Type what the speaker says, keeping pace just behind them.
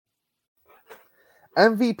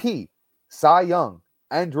MVP, Cy Young,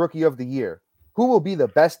 and Rookie of the Year. Who will be the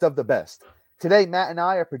best of the best? Today, Matt and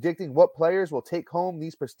I are predicting what players will take home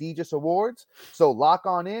these prestigious awards. So lock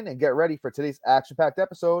on in and get ready for today's action-packed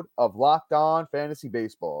episode of Locked On Fantasy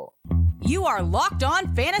Baseball. You are Locked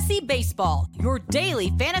On Fantasy Baseball, your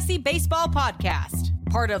daily fantasy baseball podcast.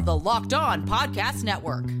 Part of the Locked On Podcast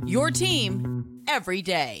Network, your team every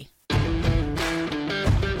day.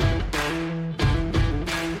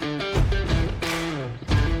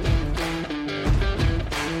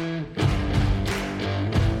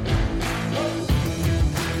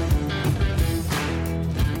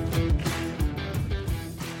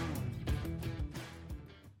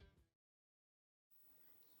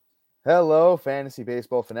 Hello, fantasy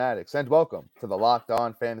baseball fanatics, and welcome to the Locked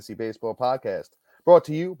On Fantasy Baseball podcast, brought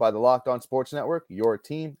to you by the Locked On Sports Network, your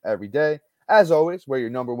team every day. As always, we're your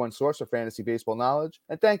number one source for fantasy baseball knowledge,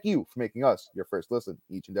 and thank you for making us your first listen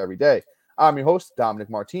each and every day. I'm your host, Dominic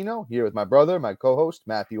Martino, here with my brother, my co-host,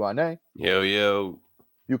 Matthew Ane. Yo.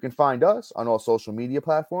 You can find us on all social media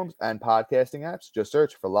platforms and podcasting apps. Just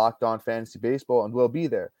search for Locked On Fantasy Baseball, and we'll be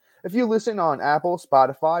there. If you listen on Apple,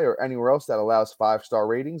 Spotify, or anywhere else that allows 5-star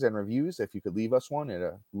ratings and reviews, if you could leave us one,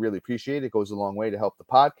 I'd really appreciate it. It goes a long way to help the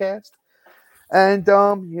podcast. And,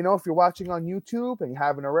 if you're watching on YouTube and you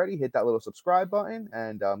haven't already, hit that little subscribe button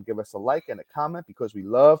and give us a like and a comment because we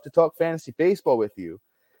love to talk fantasy baseball with you.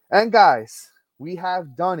 And, guys, we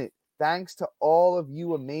have done it. Thanks to all of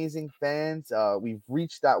you amazing fans. We've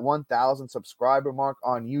reached that 1,000 subscriber mark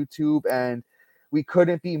on YouTube, and we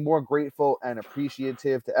couldn't be more grateful and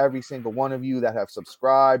appreciative to every single one of you that have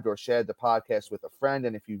subscribed or shared the podcast with a friend.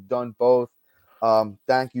 And if you've done both,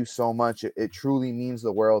 thank you so much. It truly means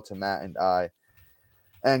the world to Matt and I.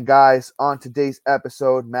 And guys, on today's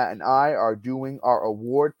episode, Matt and I are doing our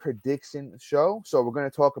award prediction show. So we're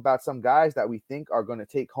going to talk about some guys that we think are going to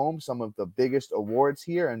take home some of the biggest awards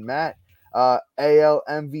here. And Matt, AL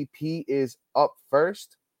MVP is up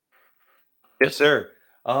first. Yes, sir.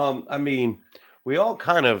 We all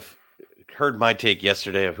kind of heard my take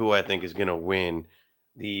yesterday of who I think is going to win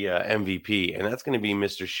the MVP, and that's going to be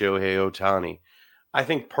Mr. Shohei Ohtani. I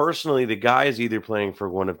think personally the guy is either playing for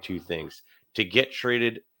one of two things: to get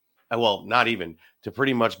traded, not even to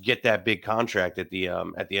pretty much get that big contract at the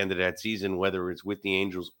end of that season, whether it's with the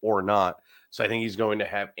Angels or not. So I think he's going to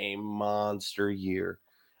have a monster year.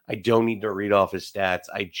 I don't need to read off his stats.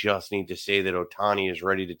 I just need to say that Ohtani is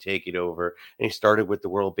ready to take it over. And he started with the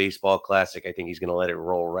World Baseball Classic. I think he's going to let it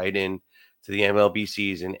roll right in to the MLB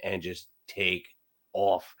season and just take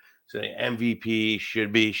off. So the MVP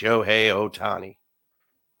should be Shohei Ohtani.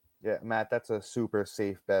 Yeah, Matt, that's a super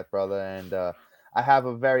safe bet, brother. And I have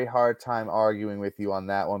a very hard time arguing with you on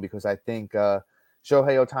that one because I think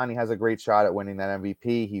Shohei Ohtani has a great shot at winning that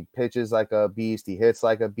MVP. He pitches like a beast. He hits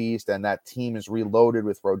like a beast. And that team is reloaded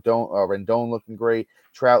with Rendon looking great,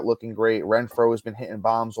 Trout looking great. Renfroe has been hitting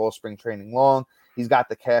bombs all spring training long. He's got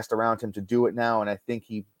the cast around him to do it now. And I think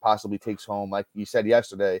he possibly takes home, like you said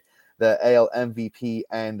yesterday, the AL MVP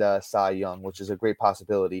and Cy Young, which is a great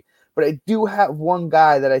possibility. But I do have one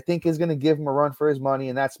guy that I think is going to give him a run for his money,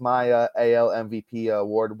 and that's my AL MVP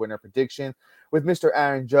award winner prediction with Mr.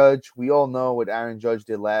 Aaron Judge. We all know what Aaron Judge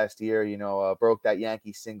did last year, broke that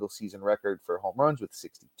Yankee single-season record for home runs with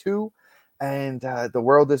 62. And the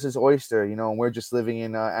world is his oyster, and we're just living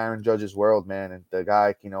in Aaron Judge's world, man. And the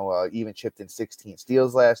guy, even chipped in 16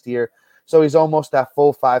 steals last year. So he's almost that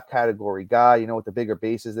full 5 category guy, with the bigger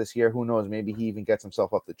bases this year. Who knows? Maybe he even gets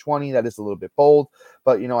himself up to 20. That is a little bit bold.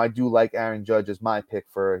 But, I do like Aaron Judge as my pick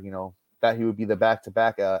for, that he would be the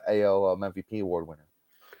back-to-back AL MVP award winner.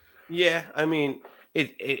 Yeah,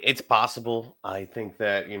 it's possible. I think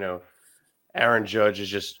that, Aaron Judge is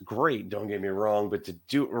just great. Don't get me wrong. But to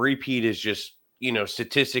do repeat is just,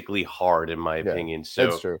 statistically hard, in my opinion. So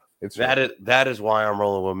it's true. That is why I'm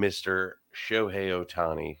rolling with Mr. Shohei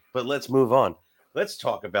Ohtani. But let's move on. Let's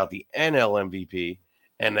talk about the NL MVP,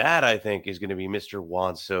 and that I think is going to be Mr.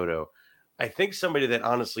 Juan Soto. I think somebody that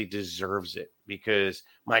honestly deserves it because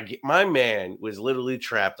my man was literally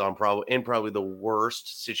trapped in probably the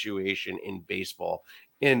worst situation in baseball.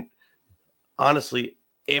 And honestly,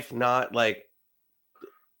 if not like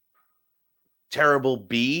terrible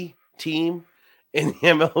B team in the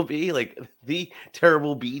MLB, like the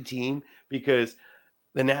terrible B team, because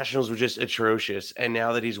the Nationals were just atrocious. And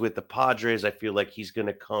now that he's with the Padres, I feel like he's going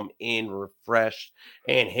to come in refreshed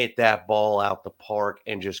and hit that ball out the park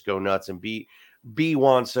and just go nuts and be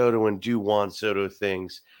Juan Soto and do Juan Soto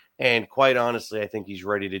things. And quite honestly, I think he's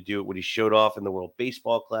ready to do it. What he showed off in the World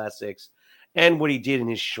Baseball Classics and what he did in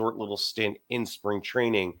his short little stint in spring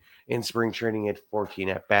training in spring training. He had 14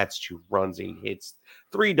 at-bats, 2 runs, 8 hits,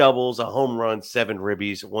 3 doubles, a home run, 7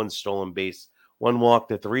 ribbies, 1 stolen base, 1 walk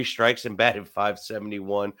to 3 strikes, and batted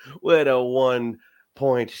 .571 with a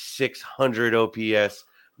 1.600 OPS.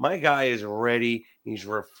 My guy is ready. He's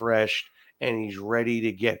refreshed, and he's ready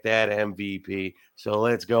to get that MVP. So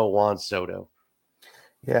let's go, Juan Soto.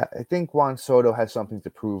 Yeah, I think Juan Soto has something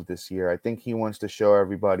to prove this year. I think he wants to show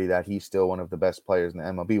everybody that he's still one of the best players in the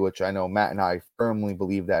MLB, which I know Matt and I firmly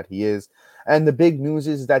believe that he is. And the big news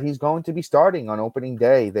is that he's going to be starting on opening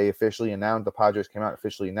day. They officially announced, the Padres came out,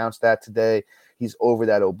 officially announced that today. He's over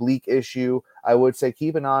that oblique issue. I would say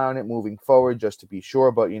keep an eye on it moving forward just to be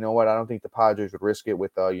sure. But you know what? I don't think the Padres would risk it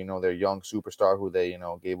with, their young superstar who they,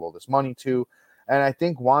 gave all this money to. And I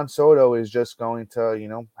think Juan Soto is just going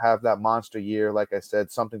to, have that monster year. Like I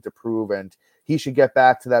said, something to prove. And he should get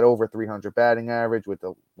back to that over 300 batting average with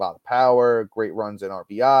a lot of power, great runs and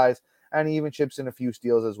RBIs, and he even chips in a few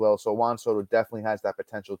steals as well. So Juan Soto definitely has that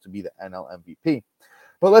potential to be the NL MVP.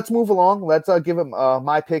 But let's move along. Let's give him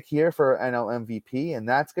my pick here for NL MVP, and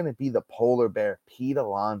that's going to be the polar bear, Pete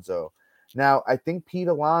Alonso. Now, I think Pete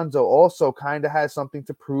Alonso also kind of has something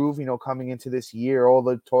to prove, coming into this year. All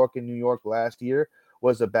the talk in New York last year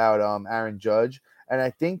was about Aaron Judge. And I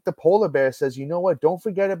think the polar bear says, you know what, don't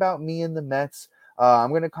forget about me and the Mets.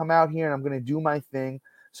 I'm going to come out here and I'm going to do my thing.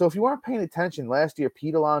 So if you weren't paying attention last year,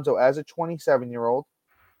 Pete Alonso, as a 27-year-old,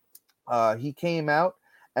 he came out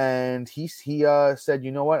and he said,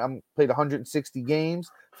 you know what, I'm played 160 games,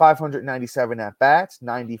 597 at-bats,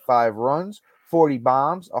 95 runs, 40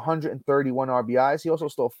 bombs, 131 RBIs. He also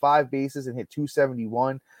stole 5 bases and hit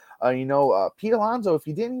 271. Pete Alonso, if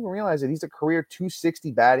you didn't even realize it, he's a career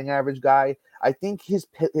 260 batting average guy. I think his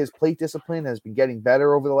plate discipline has been getting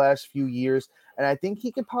better over the last few years, and I think he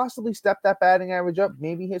could possibly step that batting average up.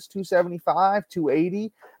 Maybe hits 275,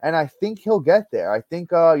 280, and I think he'll get there. I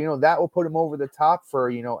think, that will put him over the top for,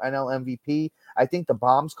 NL MVP. I think the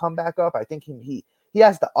bombs come back up. I think he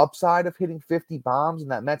has the upside of hitting 50 bombs in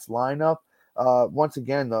that Mets lineup. Once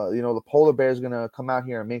again, the polar bear is going to come out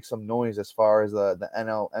here and make some noise as far as the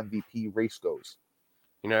NL MVP race goes.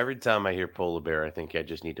 Every time I hear polar bear, I think I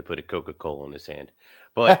just need to put a Coca-Cola in his hand.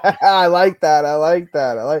 But I like that.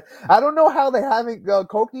 I don't know how they haven't.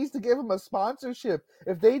 Coke needs to give him a sponsorship.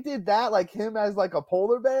 If they did that, like him as like a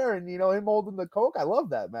polar bear, and him holding the Coke, I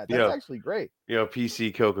love that, man. That's actually great.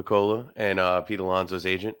 PC Coca-Cola and Pete Alonso's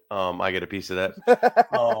agent. I get a piece of that.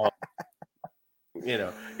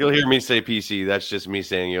 You'll hear me say PC. That's just me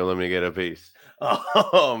saying, let me get a piece.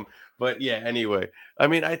 But yeah, anyway, I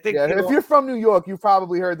mean, I think if you're from New York, you've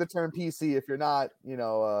probably heard the term PC. If you're not,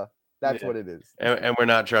 that's what it is. And we're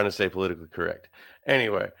not trying to say politically correct.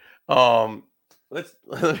 Anyway, let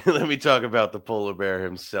me talk about the polar bear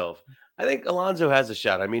himself. I think Alonso has a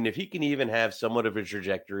shot. I mean, if he can even have somewhat of a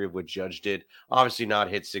trajectory of what Judge did, obviously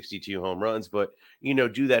not hit 62 home runs, but,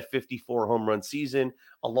 do that 54 home run season,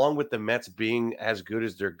 along with the Mets being as good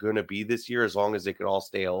as they're going to be this year, as long as they could all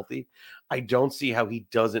stay healthy, I don't see how he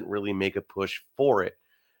doesn't really make a push for it.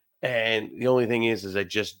 And the only thing is I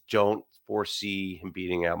just don't foresee him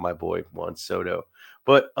beating out my boy Juan Soto.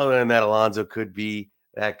 But other than that, Alonso could be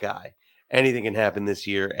that guy. Anything can happen this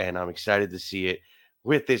year, and I'm excited to see it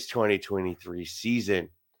with this 2023 season.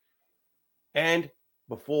 And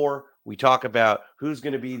before we talk about who's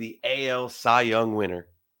going to be the AL Cy Young winner,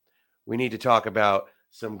 we need to talk about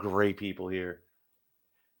some great people here.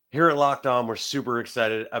 Here at Locked On, we're super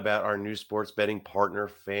excited about our new sports betting partner,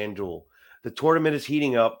 FanDuel. The tournament is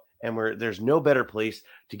heating up, and there's no better place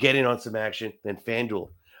to get in on some action than FanDuel,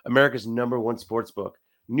 America's #1 sports book.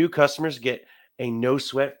 New customers get a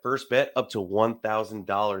no-sweat first bet up to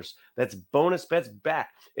 $1,000. That's bonus bets back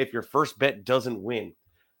if your first bet doesn't win.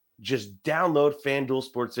 Just download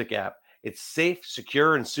FanDuel Sportsbook app. It's safe,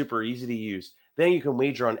 secure, and super easy to use. Then you can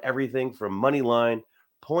wager on everything from money line,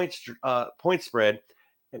 point spread,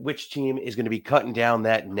 which team is going to be cutting down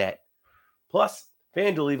that net. Plus,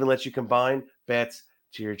 FanDuel even lets you combine bets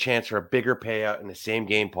to your chance for a bigger payout in the same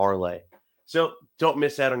game parlay. So don't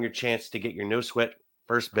miss out on your chance to get your no-sweat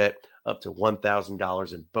first bet up to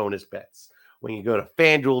 $1,000 in bonus bets when you go to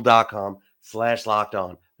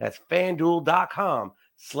FanDuel.com/lockedon. That's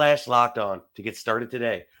FanDuel.com/lockedon to get started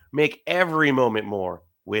today. Make every moment more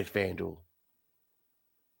with FanDuel.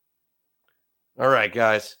 All right,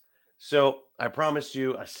 guys. So I promised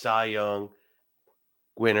you a Cy Young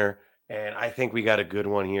winner, and I think we got a good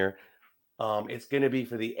one here. It's going to be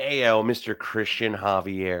for the AL, Mr. Christian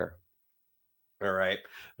Javier. All right.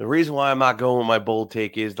 The reason why I'm not going with my bold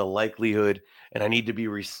take is the likelihood, and I need to be,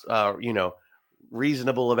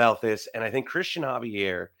 reasonable about this. And I think Christian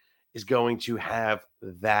Javier is going to have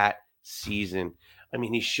that season. I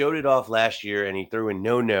mean, he showed it off last year and he threw a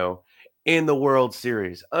no-no in the World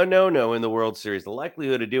Series. A no-no in the World Series. The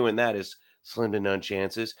likelihood of doing that is slim to none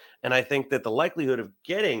chances. And I think that the likelihood of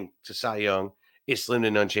getting to Cy Young is slim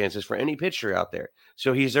to none chances for any pitcher out there.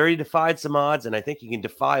 So he's already defied some odds, and I think he can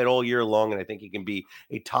defy it all year long, and I think he can be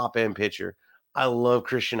a top-end pitcher. I love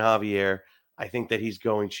Christian Javier. I think that he's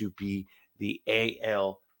going to be the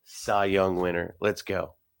AL Cy Young winner. Let's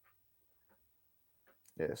go.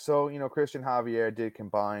 Yeah, so Christian Javier did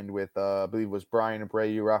combine with I believe it was Brian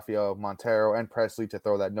Abreu, Rafael Montero, and Presley to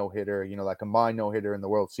throw that no hitter. That combined no hitter in the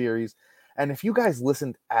World Series. And if you guys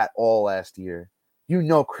listened at all last year,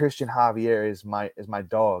 Christian Javier is my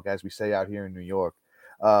dog, as we say out here in New York.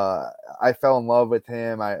 I fell in love with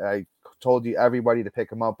him. I told you everybody to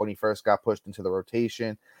pick him up when he first got pushed into the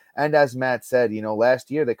rotation. And as Matt said,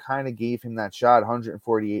 last year they kind of gave him that shot: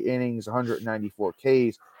 148 innings, 194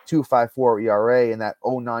 Ks. 2.54 ERA and that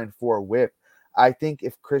 0.94 WHIP. I think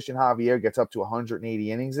if Christian Javier gets up to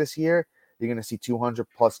 180 innings this year, you're going to see 200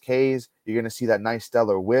 plus Ks. You're going to see that nice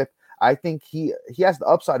stellar WHIP. I think he has the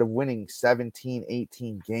upside of winning 17,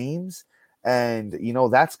 18 games. And,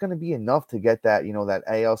 that's going to be enough to get that, that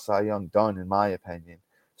AL Cy Young done, in my opinion.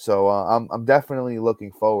 So I'm definitely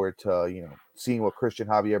looking forward to, seeing what Christian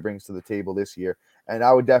Javier brings to the table this year. And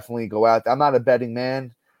I would definitely go out. I'm not a betting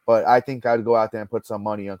man, but I think I'd go out there and put some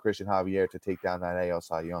money on Christian Javier to take down that AL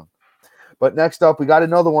Cy Young. But next up, we got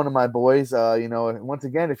another one of my boys. Once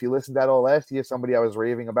again, if you listened to that all last year, somebody I was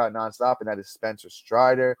raving about nonstop, and that is Spencer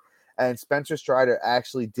Strider. And Spencer Strider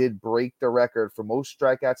actually did break the record for most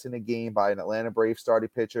strikeouts in a game by an Atlanta Braves starting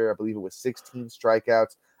pitcher. I believe it was 16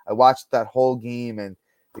 strikeouts. I watched that whole game, and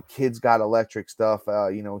the kid's got electric stuff.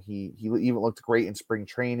 He even looked great in spring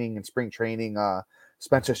training.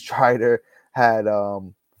 Spencer Strider had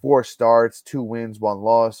 4 starts, 2 wins, 1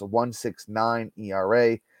 loss, a 1.69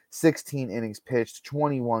 ERA, 16 innings pitched,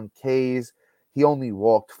 21 Ks. He only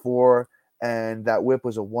walked 4, and that WHIP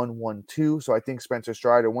was a 1.12. So I think Spencer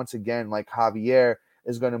Strider, once again, like Javier,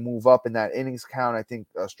 is going to move up in that innings count. I think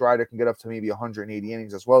Strider can get up to maybe 180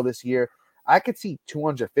 innings as well this year. I could see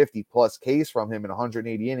 250 plus Ks from him in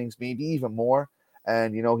 180 innings, maybe even more.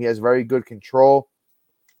 And, he has very good control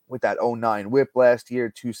with that 0.9 WHIP last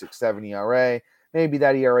year, 2.67 ERA. Maybe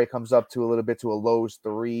that ERA comes up to a little bit to a lows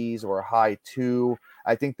 3s or a high 2.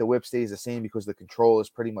 I think the WHIP stays the same because the control is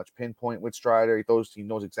pretty much pinpoint with Strider. He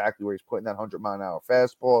knows exactly where he's putting that 100-mile-an-hour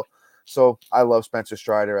fastball. So I love Spencer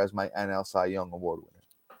Strider as my NL Cy Young Award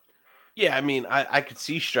winner. Yeah, I mean, I could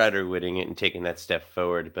see Strider winning it and taking that step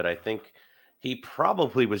forward, but I think he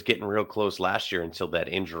probably was getting real close last year until that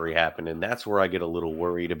injury happened, and that's where I get a little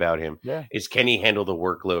worried about him. Yeah. Is can he handle the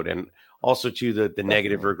workload, and also to the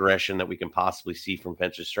negative regression that we can possibly see from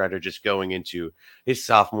Spencer Strider just going into his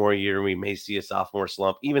sophomore year. We may see a sophomore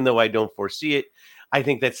slump, even though I don't foresee it. I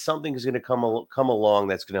think that something is going to come along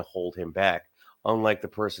that's going to hold him back, unlike the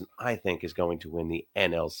person I think is going to win the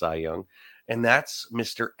NL Cy Young, and that's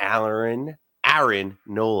Mr. Aaron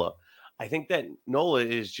Nola. I think that Nola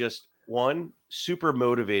is just, one, super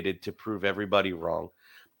motivated to prove everybody wrong,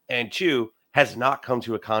 and 2, has not come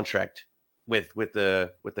to a contract with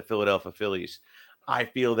the Philadelphia Phillies. I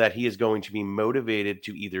feel that he is going to be motivated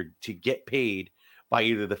to get paid by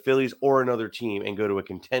either the Phillies or another team and go to a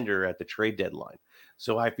contender at the trade deadline.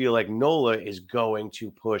 So I feel like Nola is going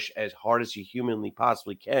to push as hard as he humanly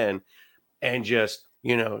possibly can and just,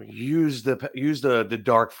 use the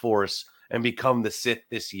dark force and become the Sith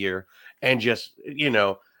this year and just,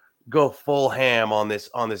 go full ham on this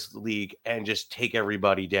league and just take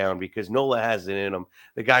everybody down, because Nola has it in him.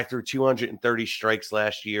 The guy threw 230 strikes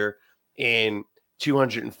last year in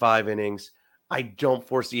 205 innings. I don't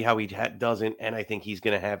foresee how he doesn't, and I think he's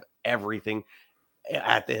going to have everything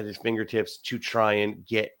at his fingertips to try and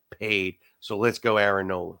get paid. So let's go Aaron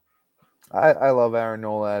Nola. I love Aaron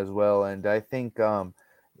Nola as well, and I think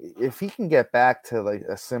if he can get back to like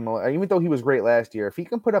a similar, even though he was great last year, if he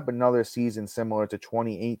can put up another season similar to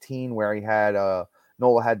 2018, where he had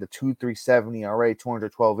Nola had the 2.37 ERA,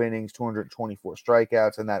 212 innings, 224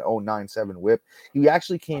 strikeouts, and that 0.97 WHIP. He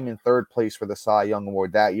actually came in 3rd place for the Cy Young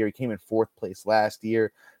Award that year. He came in 4th place last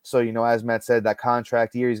year. So, as Matt said, that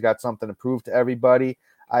contract year, he's got something to prove to everybody.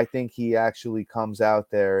 I think he actually comes out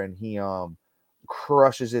there and he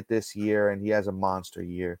crushes it this year, and he has a monster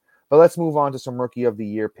year. But let's move on to some Rookie of the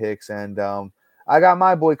Year picks. And I got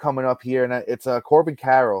my boy coming up here, and it's Corbin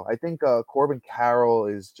Carroll. I think Corbin Carroll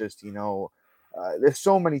is just, there's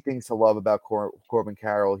so many things to love about Corbin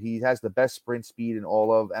Carroll. He has the best sprint speed in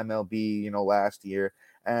all of MLB, last year.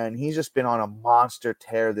 And he's just been on a monster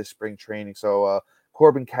tear this spring training. So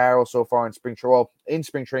Corbin Carroll so far in spring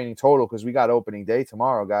training total, because we got opening day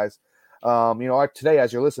tomorrow, guys. Today,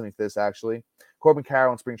 as you're listening to this, actually, Corbin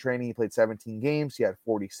Carroll in spring training, he played 17 games. He had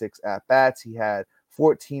 46 at-bats. He had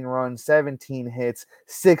 14 runs, 17 hits,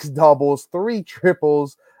 6 doubles, 3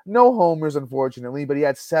 triples, no homers, unfortunately, but he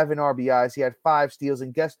had 7 RBIs. He had 5 steals.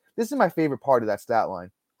 And guess, this is my favorite part of that stat line.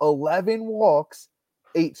 11 walks,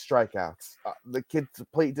 8 strikeouts. The kid's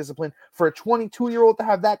plate discipline. For a 22-year-old to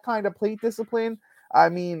have that kind of plate discipline, I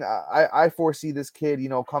mean, I foresee this kid,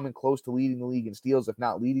 coming close to leading the league in steals, if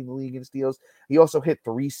not leading the league in steals. He also hit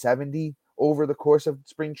 370 over the course of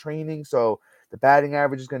spring training, so the batting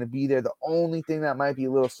average is going to be there. The only thing that might be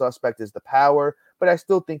a little suspect is the power, but I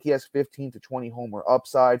still think he has 15 to 20 homer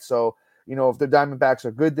upside. So, if the Diamondbacks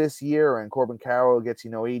are good this year and Corbin Carroll gets,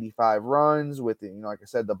 85 runs with, like I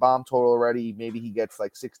said, the bomb total already, maybe he gets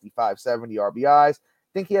like 65, 70 RBIs.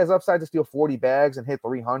 I think he has upside to steal 40 bags and hit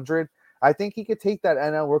 300. I think he could take that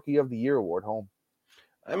NL Rookie of the Year award home.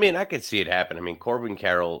 I mean, I could see it happen. I mean, Corbin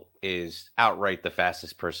Carroll is outright the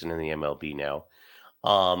fastest person in the MLB now.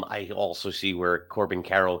 I also see where Corbin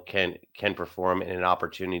Carroll can perform in an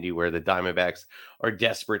opportunity where the Diamondbacks are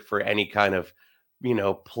desperate for any kind of,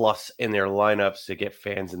 plus in their lineups to get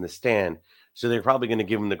fans in the stand. So they're probably going to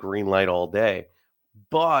give him the green light all day.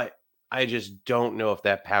 But I just don't know if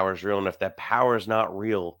that power is real. And if that power is not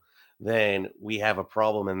real, then we have a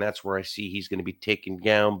problem. And that's where I see he's going to be taken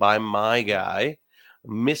down by my guy,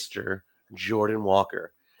 Mr. Jordan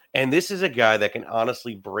Walker. And this is a guy that can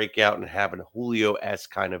honestly break out and have an Julio-esque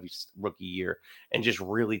kind of rookie year and just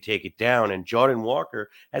really take it down. And Jordan Walker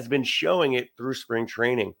has been showing it through spring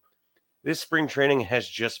training. This spring training has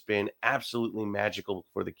just been absolutely magical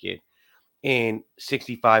for the kid. In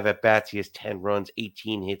 65 at-bats, he has 10 runs,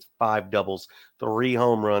 18 hits, 5 doubles, 3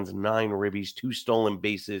 home runs, 9 ribbies, 2 stolen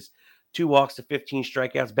bases, 2 walks to 15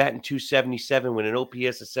 strikeouts, batting .277 with an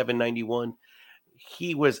OPS of 791.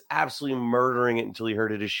 He was absolutely murdering it until he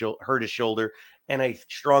hurt his shoulder. And I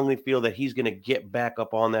strongly feel that he's going to get back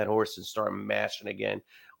up on that horse and start mashing again.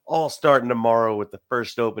 All starting tomorrow with the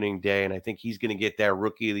first opening day. And I think he's going to get that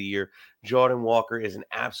Rookie of the Year. Jordan Walker is an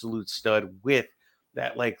absolute stud with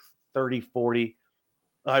that 30-40.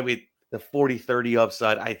 I mean, the 40-30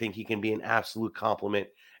 upside. I think he can be an absolute compliment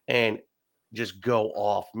and just go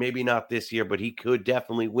off. Maybe not this year, but he could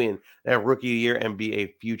definitely win that Rookie of the Year and be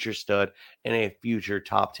a future stud and a future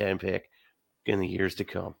top 10 pick in the years to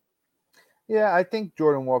come. Yeah, I think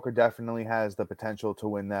Jordan Walker definitely has the potential to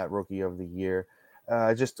win that Rookie of the Year.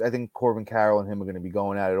 I think Corbin Carroll and him are going to be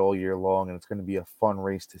going at it all year long, and it's going to be a fun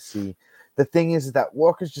race to see. The thing is that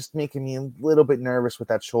Walker's just making me a little bit nervous with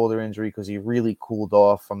that shoulder injury because he really cooled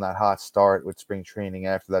off from that hot start with spring training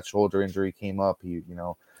after that shoulder injury came up.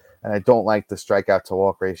 And I don't like the strikeout to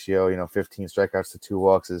walk ratio. 15 strikeouts to 2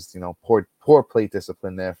 walks is, poor plate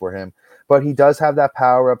discipline there for him. But he does have that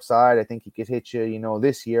power upside. I think he could hit you,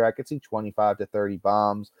 this year I could see 25 to 30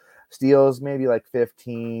 bombs. Steals, maybe like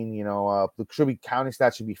 15, counting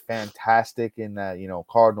stats should be fantastic in that,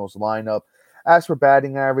 Cardinals lineup. As for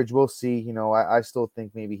batting average, we'll see. I still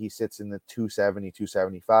think maybe he sits in the 270,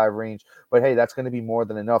 275 range. But hey, that's going to be more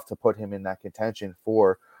than enough to put him in that contention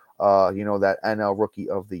for that NL Rookie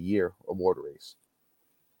of the Year award race.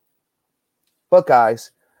 But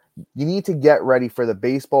guys, you need to get ready for the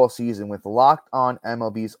baseball season with Locked On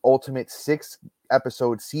MLB's ultimate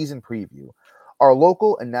 6-episode season preview. Our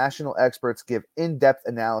local and national experts give in-depth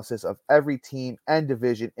analysis of every team and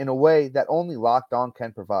division in a way that only Locked On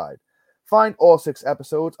can provide. Find all 6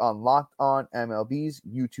 episodes on Locked On MLB's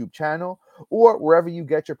YouTube channel or wherever you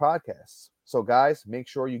get your podcasts. So, guys, make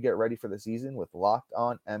sure you get ready for the season with Locked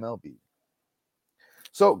On MLB.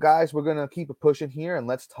 So, guys, we're going to keep it pushing here, and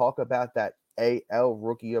let's talk about that AL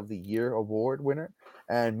Rookie of the Year award winner.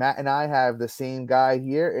 And Matt and I have the same guy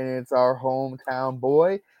here, and it's our hometown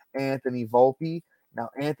boy, Anthony Volpe. Now,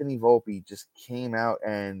 Anthony Volpe just came out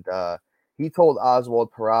and he told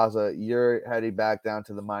Oswald Peraza, you're heading back down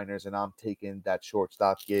to the minors, and I'm taking that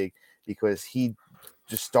shortstop gig because he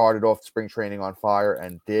just started off spring training on fire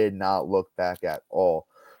and did not look back at all.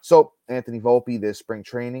 So Anthony Volpe this spring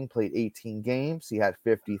training played 18 games. He had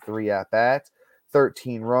 53 at-bats,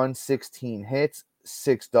 13 runs, 16 hits,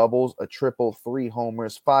 6 doubles, a triple, 3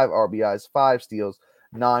 homers, 5 RBIs, 5 steals,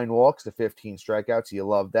 9 walks to 15 strikeouts. You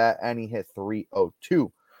love that. And he hit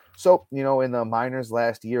 .302. So, in the minors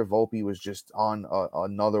last year, Volpe was just on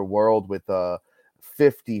another world with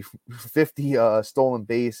 50 stolen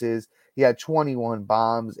bases. He had 21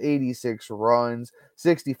 bombs, 86 runs,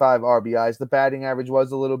 65 RBIs. The batting average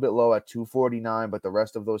was a little bit low at 249, but the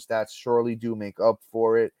rest of those stats surely do make up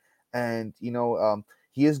for it. And,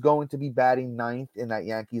 he is going to be batting 9th in that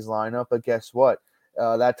Yankees lineup. But guess what?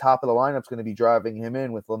 that top of the lineup's going to be driving him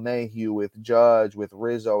in with LeMahieu, with Judge, with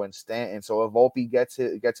Rizzo and Stanton. So if Volpe gets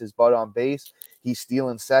his butt on base, he's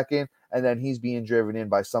stealing second, and then he's being driven in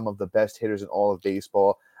by some of the best hitters in all of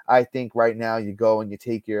baseball. I think right now you go and you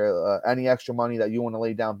take your any extra money that you want to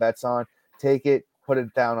lay down bets on, take it, put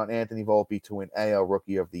it down on Anthony Volpe to win AL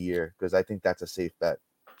Rookie of the Year, because I think that's a safe bet.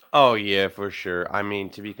 Oh yeah, for sure. I mean,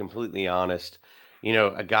 to be completely honest,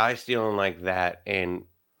 a guy stealing like that, and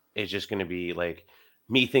it's just going to be like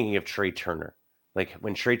me thinking of Trey Turner. Like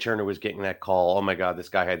when Trey Turner was getting that call, oh my God, this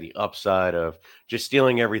guy had the upside of just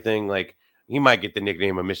stealing everything. Like he might get the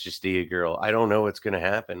nickname of Mr. Steal Girl. I don't know what's going to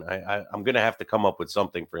happen. I'm going to have to come up with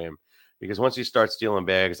something for him, because once he starts stealing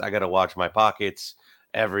bags, I got to watch my pockets,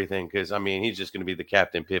 everything. Because I mean, he's just going to be the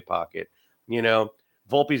Captain Pit pocket, you know.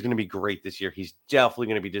 Volpe's going to be great this year. He's definitely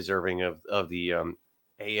going to be deserving of the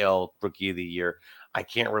AL Rookie of the Year. I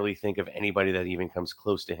can't really think of anybody that even comes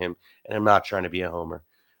close to him, and I'm not trying to be a homer.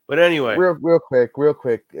 But anyway, real quick,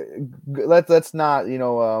 let's not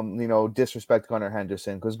disrespect Gunnar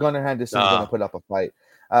Henderson, because Gunnar Henderson's going to put up a fight.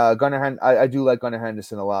 I do like Gunnar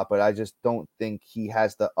Henderson a lot, but I just don't think he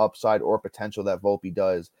has the upside or potential that Volpe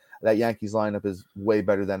does. That Yankees lineup is way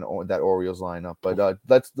better than that Orioles lineup. But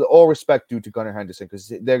that's all respect due to Gunnar Henderson,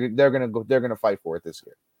 because they're gonna fight for it this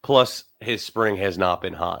year. Plus, his spring has not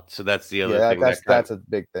been hot, so that's the other thing. That's a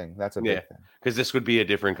big thing. That's a big thing. Because this would be a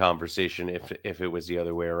different conversation if it was the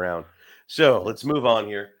other way around. So let's move on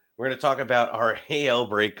here. We're going to talk about our AL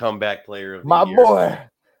break comeback player of the year.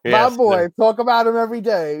 My boy, talk about him every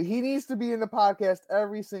day. He needs to be in the podcast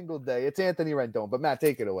every single day. It's Anthony Rendon. But Matt,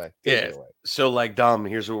 take it away. Take it away. So like Dom,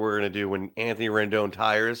 here's what we're going to do when Anthony Rendon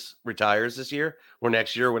retires this year or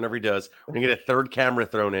next year, whenever he does. We're going to get a third camera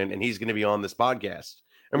thrown in, and he's going to be on this podcast.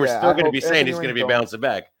 And we're still going to be saying he's going to be bouncing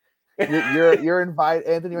back. You're invited.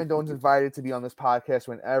 Anthony Rendon's invited to be on this podcast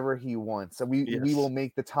whenever he wants. So we will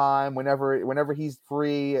make the time whenever he's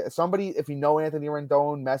free. Somebody, if you know Anthony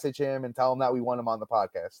Rendon, message him and tell him that we want him on the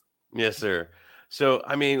podcast. Yes, sir. So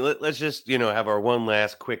I mean, let's just have our one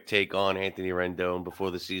last quick take on Anthony Rendon before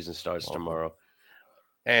the season starts tomorrow,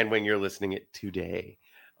 and when you're listening it today.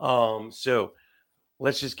 So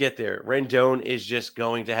let's just get there. Rendon is just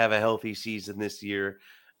going to have a healthy season this year.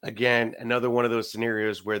 Again, another one of those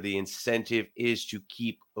scenarios where the incentive is to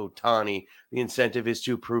keep Ohtani. The incentive is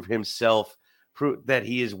to prove himself, prove that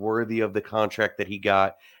he is worthy of the contract that he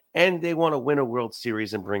got. And they want to win a World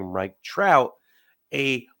Series and bring Mike Trout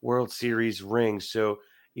a World Series ring. So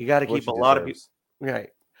you got to keep a lot of people right.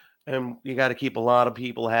 And you got to keep a lot of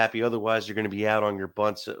people happy. Otherwise, you're going to be out on your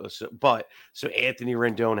butt. So Anthony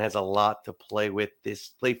Rendon has a lot to play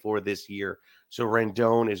for this year. So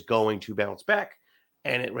Rendon is going to bounce back.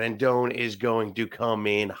 And Rendon is going to come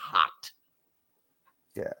in hot.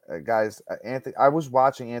 Yeah, guys, I was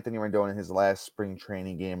watching Anthony Rendon in his last spring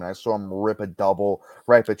training game, and I saw him rip a double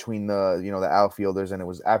right between the outfielders, and it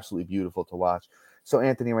was absolutely beautiful to watch. So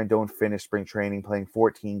Anthony Rendon finished spring training playing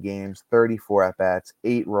 14 games, 34 at-bats,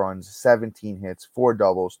 8 runs, 17 hits, 4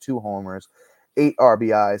 doubles, 2 homers, 8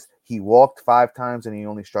 RBIs. He walked 5 times, and he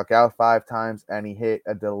only struck out 5 times, and he hit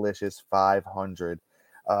a delicious 500.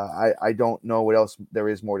 I don't know what else there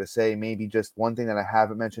is more to say. Maybe just one thing that I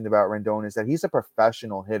haven't mentioned about Rendon is that he's a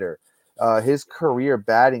professional hitter. His career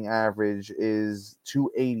batting average is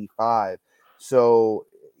 285. So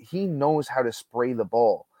he knows how to spray the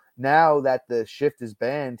ball. Now that the shift is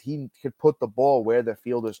banned, he could put the ball where the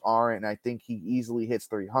fielders aren't, and I think he easily hits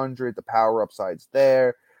 300. The power upside's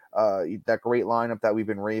there. That great lineup that we've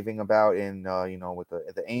been raving about with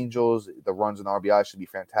the Angels, the runs and RBI should be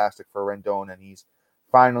fantastic for Rendon, and he's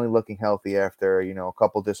finally looking healthy after, a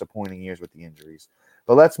couple disappointing years with the injuries.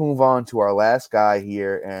 But let's move on to our last guy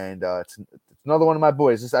here, and it's another one of my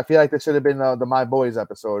boys. I feel like this should have been the My Boys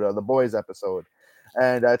episode, the boys episode,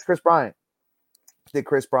 and it's Kris Bryant. I think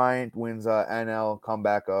Kris Bryant wins NL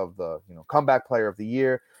comeback player of the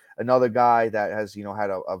year. Another guy that has had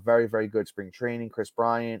a very, very good spring training. Kris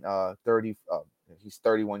Bryant, he's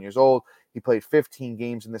 31 years old. He played 15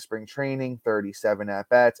 games in the spring training, 37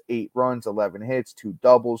 at-bats, 8 runs, 11 hits, 2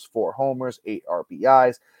 doubles, 4 homers, 8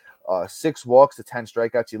 RBIs, 6 walks to 10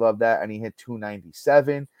 strikeouts. You love that. And he hit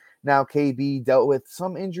 297. Now, KB dealt with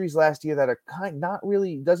some injuries last year that are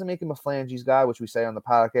doesn't make him a phalanges guy, which we say on the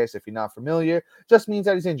podcast. If you're not familiar, just means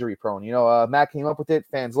that he's injury prone. Matt came up with it.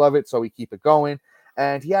 Fans love it, so we keep it going.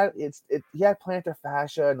 And he had plantar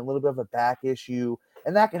fascia and a little bit of a back issue.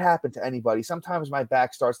 And that can happen to anybody. Sometimes my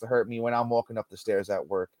back starts to hurt me when I'm walking up the stairs at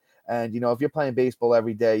work. And, if you're playing baseball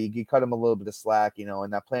every day, you cut him a little bit of slack,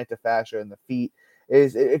 and that plantar fascia in the feet,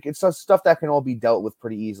 it's stuff that can all be dealt with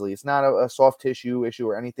pretty easily. It's not a soft tissue issue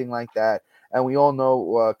or anything like that. And we all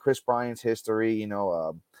know Chris Bryant's history.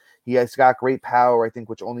 He has got great power, I think,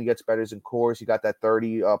 which only gets better in cores. He got that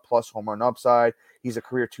 30 plus home run upside. He's a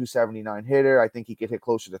career 279 hitter. I think he could hit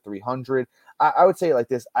closer to 300. I would say it like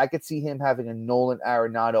this. I could see him having a Nolan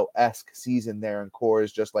Arenado-esque season there in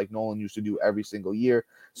cores, just like Nolan used to do every single year.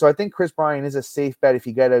 So I think Chris Bryant is a safe bet. If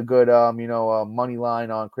you get a good, money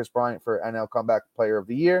line on Chris Bryant for NL Comeback Player of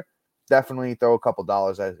the Year, definitely throw a couple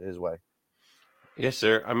dollars his way. Yes,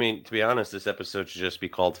 sir. I mean, to be honest, this episode should just be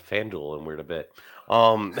called FanDuel, and we're a bit.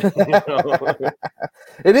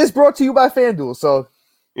 It is brought to you by FanDuel, so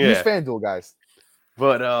use Yeah. FanDuel, guys.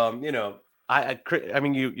 But I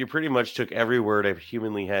mean, you pretty much took every word I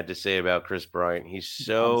humanly had to say about Chris Bryant. He's I'm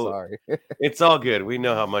so sorry. it's all good. We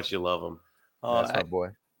know how much you love him. That's my boy.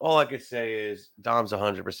 All I could say is Dom's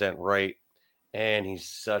 100% right, and he's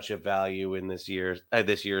such a value in this year.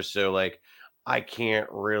 So like, I can't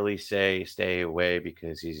really say stay away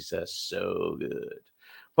because he's just so good.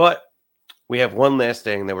 But we have one last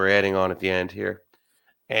thing that we're adding on at the end here,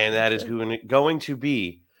 and that is going to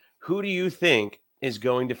be. Who do you think is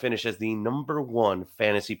going to finish as the number one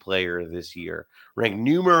fantasy player this year? Ranked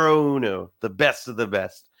numero uno, the best of the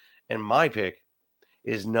best. And my pick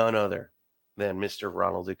is none other than Mr.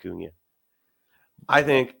 Ronald Acuna. I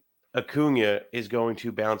think Acuna is going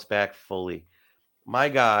to bounce back fully. My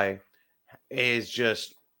guy is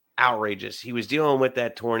just outrageous. He was dealing with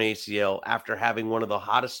that torn ACL after having one of the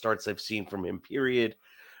hottest starts I've seen from him, period.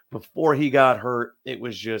 Before he got hurt, it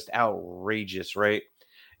was just outrageous, right?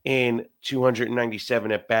 In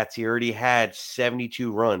 297 at bats, he already had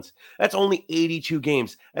 72 runs. That's only 82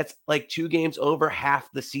 games. That's like 2 games over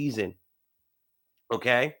half the season.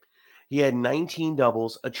 Okay? He had 19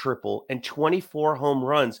 doubles, a triple, and 24 home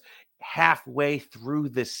runs halfway through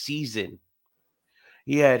the season.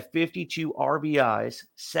 He had 52 RBIs,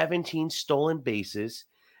 17 stolen bases,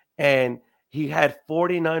 and he had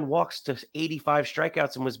 49 walks to 85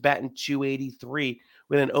 strikeouts and was batting 283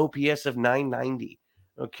 with an OPS of 990.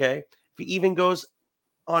 Okay. If he even goes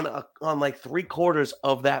on like 3/4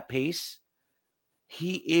 of that pace,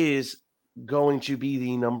 he is going to be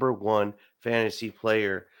the number one fantasy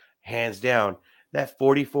player, hands down. That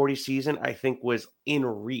 40-40 season, I think, was in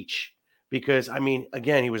reach because, I mean,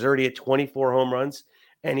 again, he was already at 24 home runs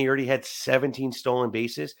and he already had 17 stolen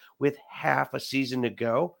bases with half a season to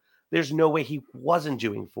go. There's no way he wasn't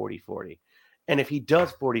doing 40-40. And if he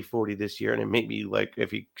does 40-40 this year, and it may be like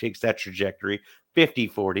if he takes that trajectory,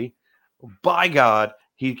 50-40, by God,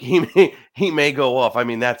 he may go off. I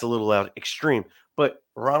mean, that's a little extreme. But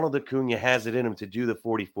Ronald Acuna has it in him to do the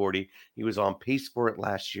 40-40. He was on pace for it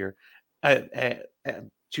last year,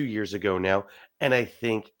 2 years ago now. And I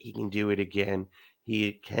think he can do it again.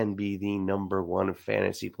 He can be the number one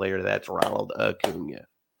fantasy player. That's Ronald Acuna.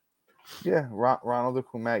 Yeah, Ronald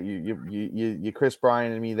Acuna, you Chris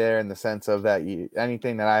Bryant and me there in the sense of that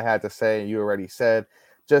anything that I had to say, you already said.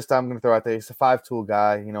 Just I'm going to throw out there, he's a 5-tool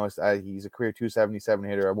guy. He's a career 277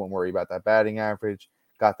 hitter. I won't worry about that batting average.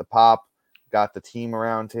 Got the pop, got the team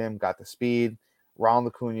around him, got the speed.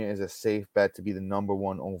 Ronald Acuna is a safe bet to be the number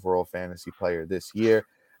one overall fantasy player this year.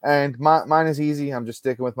 And mine is easy. I'm just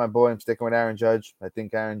sticking with my boy. I'm sticking with Aaron Judge. I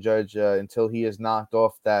think Aaron Judge, until he is knocked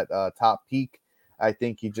off that top peak, I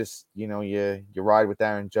think you just, you ride with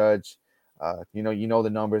Aaron Judge. You know the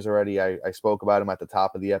numbers already. I spoke about him at the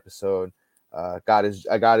top of the episode. I got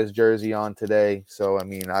his jersey on today. So, I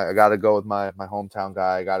mean, I got to go with my hometown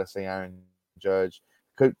guy. I got to say Aaron Judge.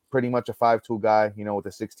 Pretty much a 5-tool guy, with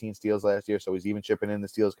the 16 steals last year. So he's even chipping in the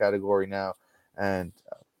steals category now. And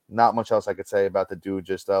not much else I could say about the dude.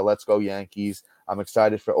 Just let's go Yankees. I'm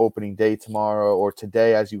excited for opening day tomorrow or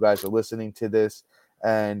today as you guys are listening to this.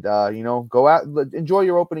 And, go out, enjoy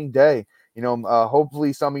your opening day.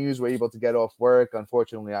 Hopefully some of you were able to get off work.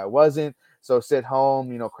 Unfortunately, I wasn't. So sit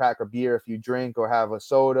home, crack a beer if you drink or have a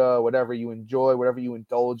soda, whatever you enjoy, whatever you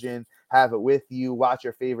indulge in, have it with you. Watch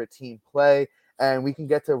your favorite team play. And we can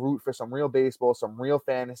get to root for some real baseball, some real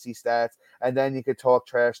fantasy stats. And then you could talk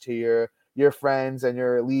trash to your friends and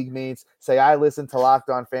your league mates. Say, I listened to Locked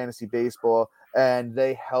On Fantasy Baseball, and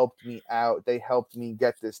they helped me out. They helped me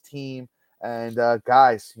get this team. And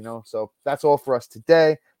guys, so that's all for us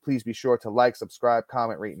today. Please be sure to like, subscribe,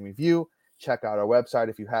 comment, rate, and review. Check out our website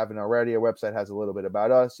if you haven't already. Our website has a little bit about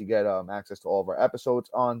us. You get access to all of our episodes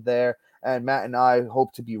on there. And Matt and I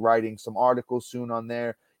hope to be writing some articles soon on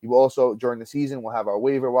there. You also, during the season, we'll have our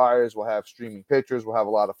waiver wires. We'll have streaming pictures. We'll have a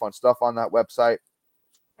lot of fun stuff on that website.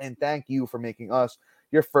 And thank you for making us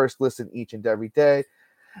your first listen each and every day.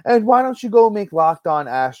 And why don't you go make Locked On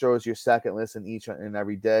Astros your second listen each and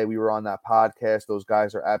every day? We were on that podcast. Those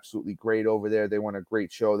guys are absolutely great over there. They run a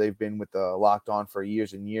great show. They've been with the Locked On for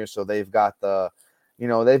years and years, so they've got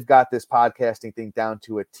they've got this podcasting thing down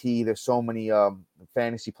to a T. There's so many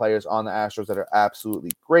fantasy players on the Astros that are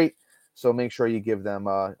absolutely great. So make sure you give them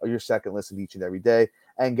your second listen each and every day.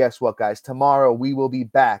 And guess what, guys? Tomorrow we will be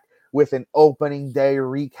back with an opening day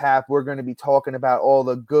recap. We're going to be talking about all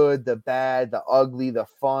the good, the bad, the ugly, the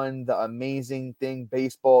fun, the amazing thing.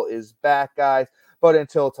 Baseball is back, guys. But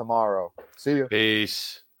until tomorrow, see you.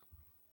 Peace.